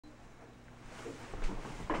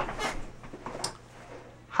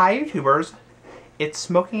Hi YouTubers, it's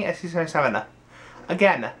Smoking SC77.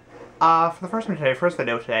 Again, for the first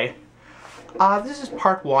video today, this is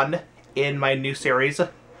part 1 in my new series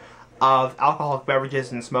of alcoholic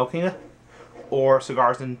beverages and smoking, or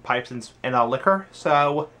cigars and pipes and liquor.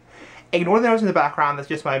 So, ignore the noise in the background, that's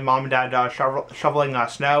just my mom and dad shoveling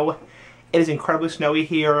snow. It is incredibly snowy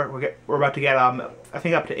here. We're about to get, I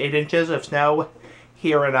think, up to 8 inches of snow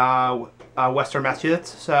here in western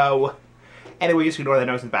Massachusetts, so anyway, just ignore the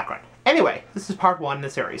noise in the background. Anyway, this is part 1 in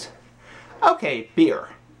the series. Okay, beer.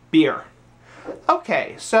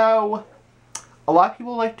 Okay, so a lot of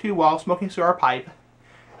people like to, while smoking a cigar pipe,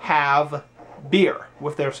 have beer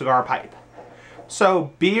with their cigar pipe.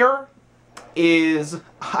 So beer is,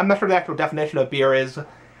 I'm not sure the actual definition of beer is.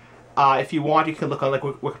 If you want, you can look on like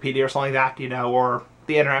Wikipedia or something like that, you know, or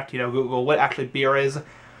the internet, you know, Google what actually beer is.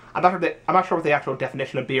 I'm not sure what the actual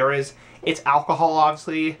definition of beer is. It's alcohol,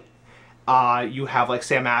 obviously. You have like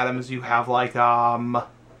Sam Adams, you have like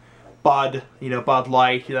Bud, you know, Bud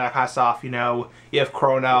Light, you know, that kind of stuff, you know, you have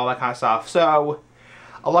Corona, that kind of stuff. So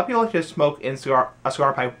a lot of people like to smoke a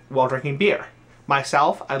cigar pipe while drinking beer.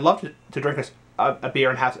 Myself, I love to drink a beer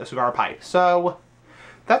and have a cigar pipe. So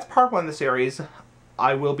that's part 1 of the series.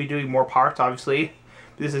 I will be doing more parts, obviously.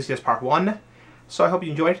 This is just part 1. So I hope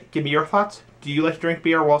you enjoyed. Give me your thoughts. Do you like to drink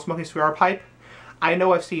beer while smoking a cigar pipe? I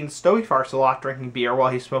know I've seen Stogie Farts a lot drinking beer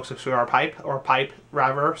while he smokes a cigar pipe, or pipe,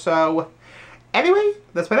 rather. So, anyway,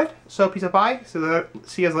 that's been it. So, peace out, bye. See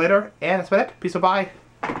you guys later, and that's been it. Peace out, bye.